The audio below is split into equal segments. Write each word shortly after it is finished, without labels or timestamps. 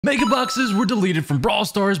Mega boxes were deleted from Brawl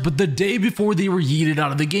Stars, but the day before they were yeeted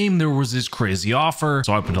out of the game, there was this crazy offer.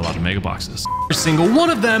 So I opened a lot of mega boxes. Every single one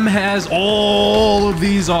of them has all of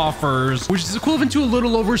these offers, which is equivalent to a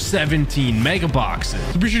little over 17 mega boxes.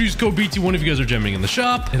 So be sure to use code BT1 if you guys are gemming in the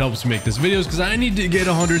shop. It helps me make this videos because I need to get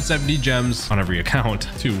 170 gems on every account.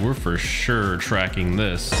 Dude, we're for sure tracking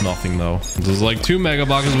this. Nothing though. This is like 2 mega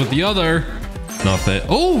boxes with the other. Nothing.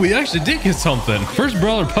 Oh, we actually did get something. First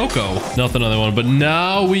Brawler Poco. Nothing on that one. But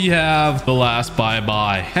now we have the last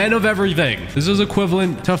bye-bye. 10 of everything. This is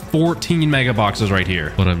equivalent to 14 mega boxes right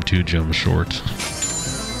here. But I'm 2 gems short.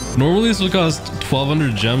 Normally this would cost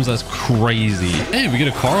 1,200 gems. That's crazy. Hey, we get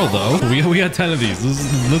a Carl though. We got 10 of these.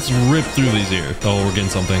 Let's rip through these here. Oh, we're getting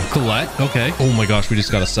something. Colette. Okay. Oh my gosh, we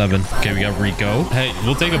just got a 7. Okay, we got Rico. Hey,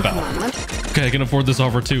 we'll take a bet. Okay, I can afford this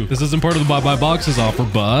offer too. This isn't part of the buy boxes offer,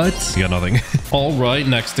 but we got nothing. All right,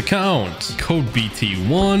 next account. Code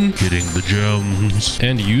BT1. Getting the gems.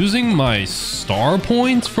 And using my star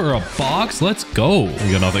points for a box. Let's go.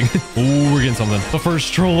 We got nothing. Oh, we're getting something. The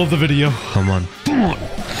first troll of the video. Come on.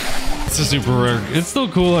 It's a super rare. It's still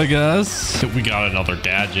cool, I guess. We got another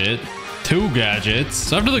gadget. 2 gadgets.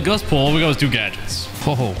 So after the Gus pull, we got 2 gadgets.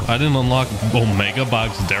 Oh, I didn't unlock Omega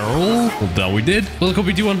Box Daryl. Well, that we did. Let's go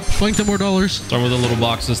BT1. Going $10 more. Start with a little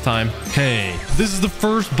box this time. Okay, this is the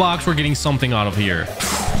first box we're getting something out of here.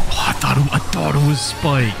 Oh, I thought it was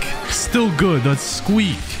Spike. Still good. That's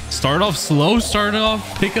Squeak. Start off slow, start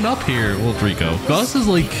off picking up here. Well, Rico. Gus is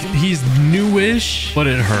like, he's newish, but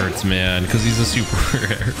it hurts, man, because he's a super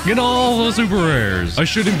rare. Get all the super rares. I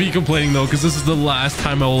shouldn't be complaining though, because this is the last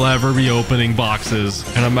time I will ever be opening boxes,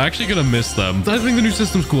 and I'm actually gonna miss them. I think the new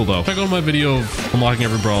system's cool though. Check out my video of unlocking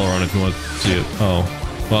every brawler on if you want to see it.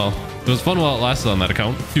 Oh, well. It was fun while it lasted on that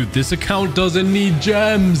account. Dude, this account doesn't need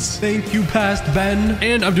gems. Thank you, past Ben.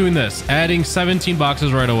 And I'm doing this, adding 17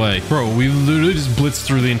 boxes right away. Bro, we literally just blitzed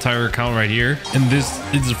through the entire account right here. And this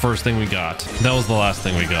is the first thing we got. That was the last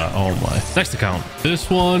thing we got. Oh my. Next account. This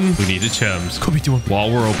one, we needed gems. Go BT1.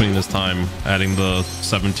 While we're opening this time, adding the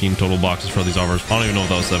 17 total boxes for these offers. I don't even know if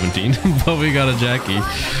that was 17, but we got a Jackie.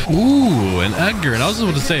 Ooh, an Edgar. And I was just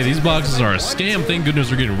about to say, these boxes are a scam. Thank goodness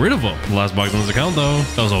we're getting rid of them. The last box on this account though,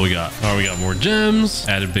 that was all we got. All right, we got more gems.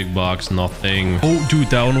 Added big box, nothing. Oh, dude,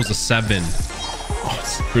 that one was a 7.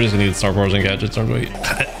 Oh, we're just gonna need the star powers and gadgets, aren't we?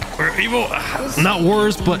 We're evil. Not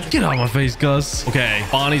worse, but get out of my face, Gus. Okay,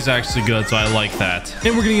 Bonnie's actually good, so I like that.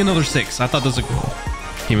 And we're getting another 6. I thought this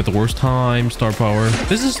came at the worst time. Star power.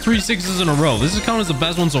 This is 3 6s in a row. This is counted as the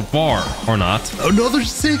best one so far, or not. Another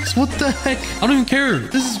 6. What the heck? I don't even care.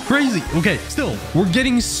 This is crazy. Okay, still, we're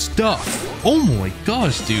getting stuff. Oh my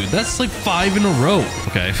gosh, dude, that's like 5 in a row.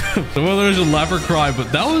 Okay, so whether there's a laugh or cry,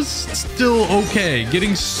 but that was still okay.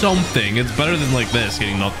 Getting something. It's better than like this,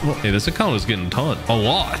 getting nothing. Hey, this account is getting a ton. A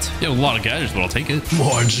lot. Yeah, a lot of gadgets, but I'll take it.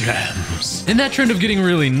 More gems. And that trend of getting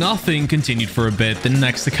really nothing continued for a bit. The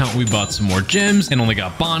next account, we bought some more gems and only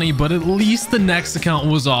got Bonnie, but at least the next account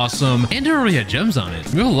was awesome. And it already had gems on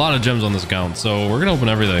it. We have a lot of gems on this account, so we're gonna open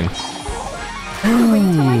everything.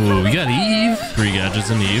 Ooh, we got Eve. 3 gadgets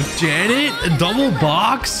in Eve. Janet, a double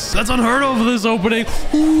box. That's unheard of this opening.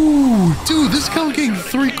 Ooh, dude, this account getting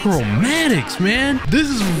 3 chromatics, man. This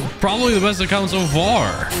is probably the best account so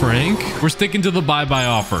far. Frank, we're sticking to the bye-bye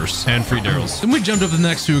offers and free Daryls. Then we jumped up the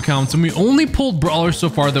next 2 accounts and we only pulled brawlers so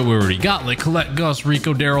far that we already got, like Colette, Gus,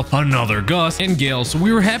 Rico, Daryl, another Gus, and Gale. So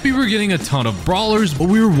we were happy we were getting a ton of brawlers, but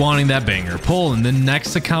we were wanting that banger pull. And the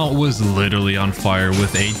next account was literally on fire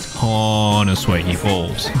with a ton of swaggy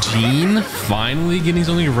pulls. Jean, finally getting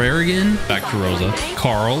something rare again. Back to Rosa.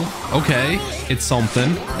 Carl, okay, it's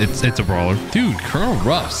something. It's a brawler. Dude, Colonel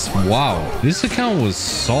Russ, wow. This account was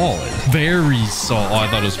solid. Very solid. Oh, I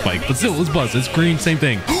thought it was Spike, but still, let's buzz. It's green, same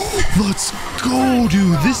thing. Let's go,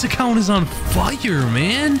 dude. This account is on fire,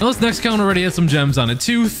 man. Now, this next account already has some gems on it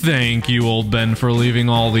too. Thank you, old Ben, for leaving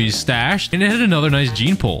all these stashed. And it had another nice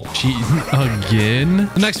Jean pull. Again.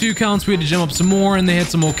 The next few accounts, we had to gem up some more, and they had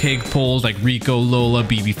some okay pulls like Rico, Lola,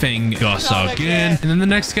 BB Fang, Gus again. And then the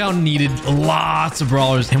next account needed lots of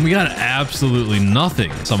brawlers, and we got absolutely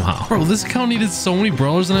nothing somehow. Bro, this account needed so many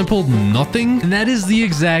brawlers, and I pulled nothing. And that is the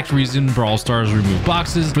exact reason Brawl Stars removed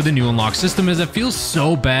boxes for the new unlock system, as it feels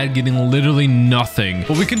so bad getting literally nothing.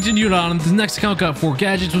 But we continued on. The next account got 4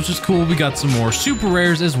 gadgets, which is cool. We got some more super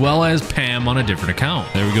rares as well as Pam on a different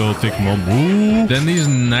account. There we go. Thick mom. Ooh. Then these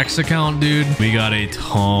next account, dude, we got a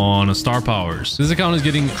ton of star powers. This account is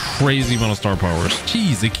getting crazy amount of star powers.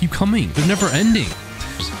 Jeez, they keep coming. They're never ending.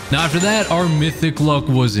 Now after that, our mythic luck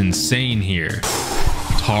was insane here.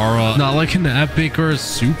 Tara, not like an epic or a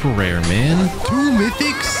super rare, man. 2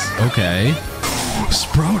 mythics. Okay.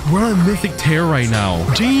 Sprout, we're on a mythic tear right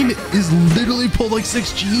now. Gene is literally pulled like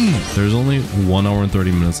 6 Genes. There's only 1 hour and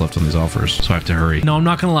 30 minutes left on these offers, so I have to hurry. No, I'm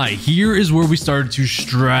not gonna lie. Here is where we started to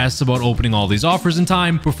stress about opening all these offers in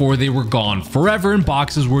time before they were gone forever and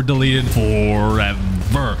boxes were deleted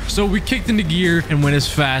forever. So we kicked into gear and went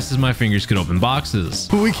as fast as my fingers could open boxes.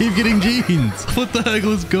 But we keep getting Genes. What the heck?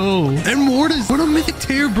 Let's go. And Mortis. What a mythic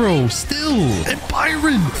tear, bro. Still. And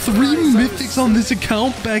Byron. 3 mythics on this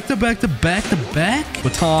account back to back to back to back.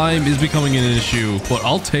 But time is becoming an issue. But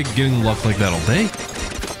I'll take getting luck like that all day.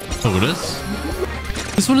 Look at this.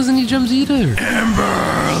 This one doesn't need gems either.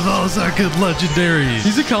 Amber, those are good legendaries.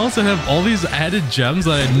 These accounts that have all these added gems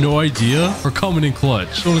that I had no idea are coming in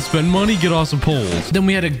clutch. Want to spend money, get awesome pulls. Then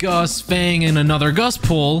we had a Gus, Fang, and another Gus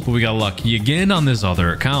pull, but we got lucky again on this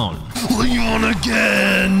other account. Leon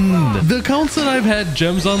again. The accounts that I've had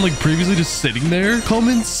gems on like previously just sitting there come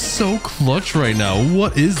in so clutch right now.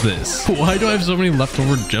 What is this? Why do I have so many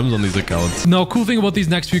leftover gems on these accounts? Now, cool thing about these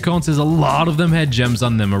next few accounts is a lot of them had gems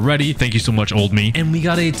on them already. Thank you so much, old me. And we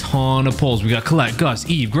got a ton of pulls. We got Colette, Gus,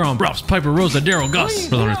 Eve, Grom, Ruffs, Piper, Rosa, Daryl, Gus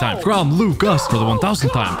for the 100th time, Grom, Luke, Gus for the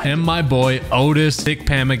 1000th time, and my boy Otis, Big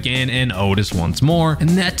Pam again, and Otis once more. And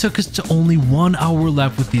that took us to only 1 hour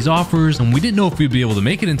left with these offers, and we didn't know if we'd be able to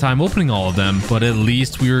make it in time opening all of them, but at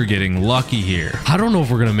least we were getting lucky here. I don't know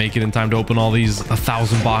if we're gonna make it in time to open all these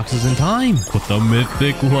 1,000 boxes in time, but the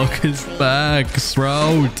mythic luck is back.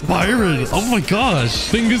 Sprout, Byron, oh my gosh,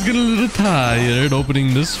 fingers get a little tired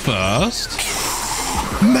opening this fast.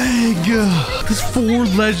 Mega! There's 4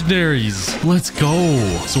 legendaries. Let's go.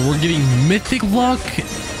 So we're getting mythic luck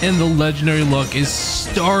and the legendary luck is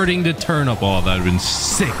starting to turn up. Oh, that would have been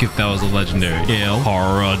sick if that was a legendary. Gale,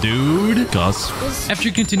 Hara, dude. Gus.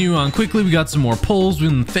 After continuing on quickly, we got some more pulls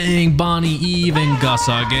with Fang, Bonnie, Eve, and Gus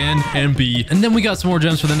again, and B. And then we got some more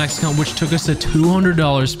gems for the next account, which took us to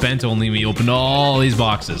 $200 spent. Only we opened all these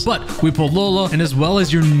boxes. But we pulled Lola, and as well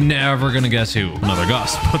as you're never gonna guess who, another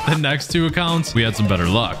Gus. But the next 2 accounts, we had some better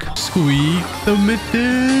luck. Squeak, the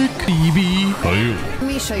mythic, BB,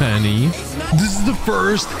 Penny. This is the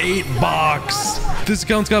first 8 box. This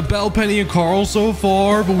account's got Belle, Penny, and Carl so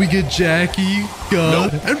far, but we get Jackie,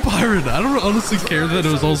 Gus, and Byron. I don't honestly care that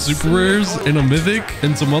it was all super rares and a mythic,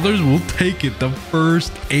 and some others. We'll take it. The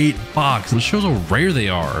first 8 box. It shows how rare they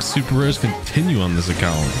are. Super rares continue on this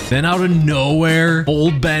account. Then out of nowhere,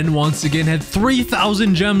 old Ben once again had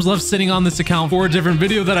 3,000 gems left sitting on this account for a different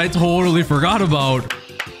video that I totally forgot about.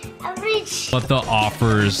 But the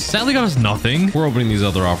offers sadly got us nothing. We're opening these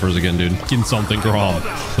other offers again, dude. Getting something wrong.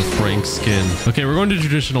 The Frank skin. Okay, we're going to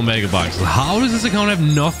traditional mega boxes. How does this account have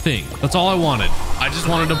nothing? That's all I wanted. I just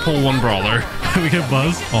wanted to pull 1 brawler. We get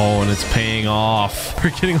Buzz. Oh, and it's paying off.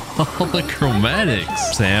 We're getting all the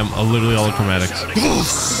chromatics. Sam, literally all the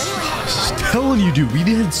chromatics. Telling you, dude, we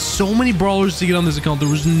had so many brawlers to get on this account. There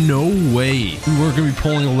was no way we weren't gonna be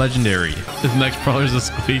pulling a legendary. This next brawler is a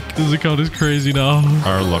Squeak. This account is crazy now.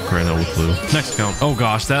 Our luck right now with blue. Next account. Oh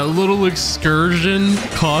gosh, that little excursion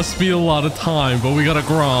cost me a lot of time, but we got a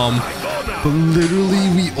Grom. But literally,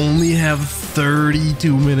 we only have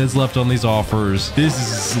 32 minutes left on these offers. This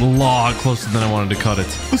is a lot closer than I wanted to cut it.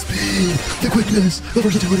 The speed, the quickness, the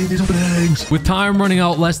versatility of these openings. With time running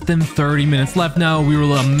out, less than 30 minutes left now. We were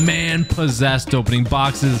a man-possessed opening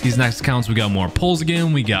boxes. These next accounts, we got more pulls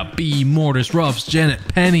again. We got B, Mortis, Ruffs, Janet,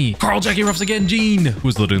 Penny, Carl, Jackie, Ruffs again, Gene,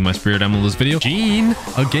 who's literally my spirit animal in this video. Gene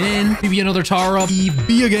again, maybe another Tara, Eve,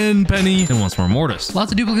 B again, Penny, and once more Mortis.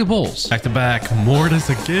 Lots of duplicate pulls. Back to back, Mortis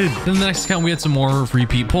again. Then the next account, we had some more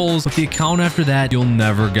repeat pulls. But the account after that, you'll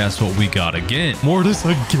never guess what we got again. Mortis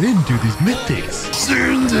again, dude, these mythics.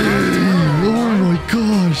 Cindy! Oh my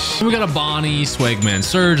gosh. And we got a Bonnie, Swagman,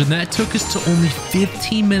 Surge, and that took us to only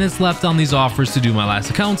 15 minutes left on these offers to do my last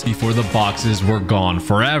accounts before the boxes were gone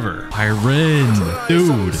forever. Byron,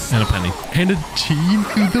 dude, and a Penny. And a Gene,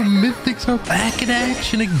 dude, the mythics are back in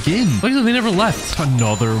action again. Like they never left.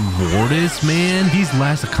 Another Mortis, man. These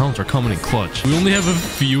last accounts are coming in clutch. We only have a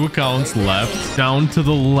few accounts left, down to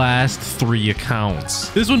the last 3 accounts.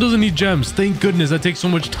 This one doesn't need gems. Thank goodness. That takes so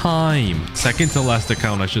much time. Second to last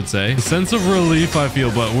account, I should say. A sense of relief, I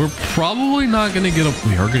feel, but we're probably not going to get a...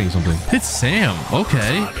 We are getting something. It's Sam.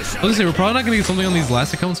 Okay. I was going to say, we're probably not going to get something on these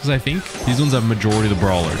last accounts because I think these ones have majority of the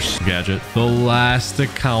brawlers. Gadget. The last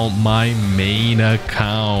account, my main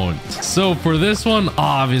account. So for this one,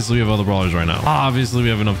 obviously we have other brawlers right now. Obviously we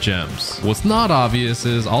have enough gems. What's not obvious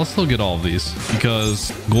is I'll still get all of these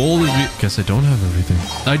because gold is... Guess I don't have everything.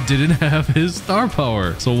 I didn't have his star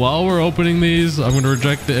power. So while we're opening these, I'm going to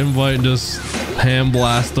reject the invite and just Hand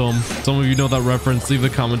blast them. Some of you know that reference. Leave the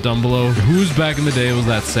comment down below. Who's back in the day was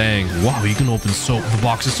that saying? Wow, you can open the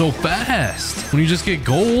boxes so fast when you just get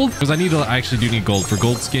gold. Because I actually do need gold for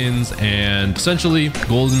gold skins, and essentially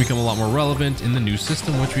gold has become a lot more relevant in the new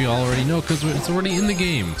system, which we already know because it's already in the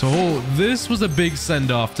game. So this was a big send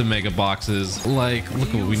off to mega boxes. Like,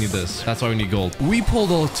 look, we need this. That's why we need gold. We pulled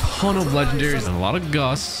a ton of legendaries and a lot of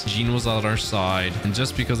Gus. Gene was on our side, and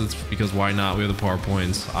just because why not? We have the power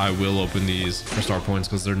points. I will open these for star points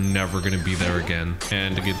because they're never going to be there again,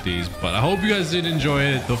 and to get these. But I hope you guys did enjoy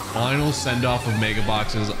it. The final send off of mega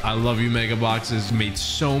boxes. I love you, mega boxes. Made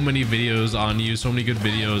so many videos on you, so many good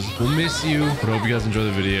videos. We'll miss you, but I hope you guys enjoy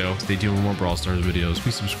the video. Stay tuned for more Brawl Stars videos.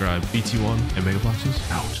 Please subscribe. BT1 and mega boxes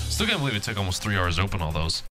out. Still can't believe it took almost 3 hours to open all those.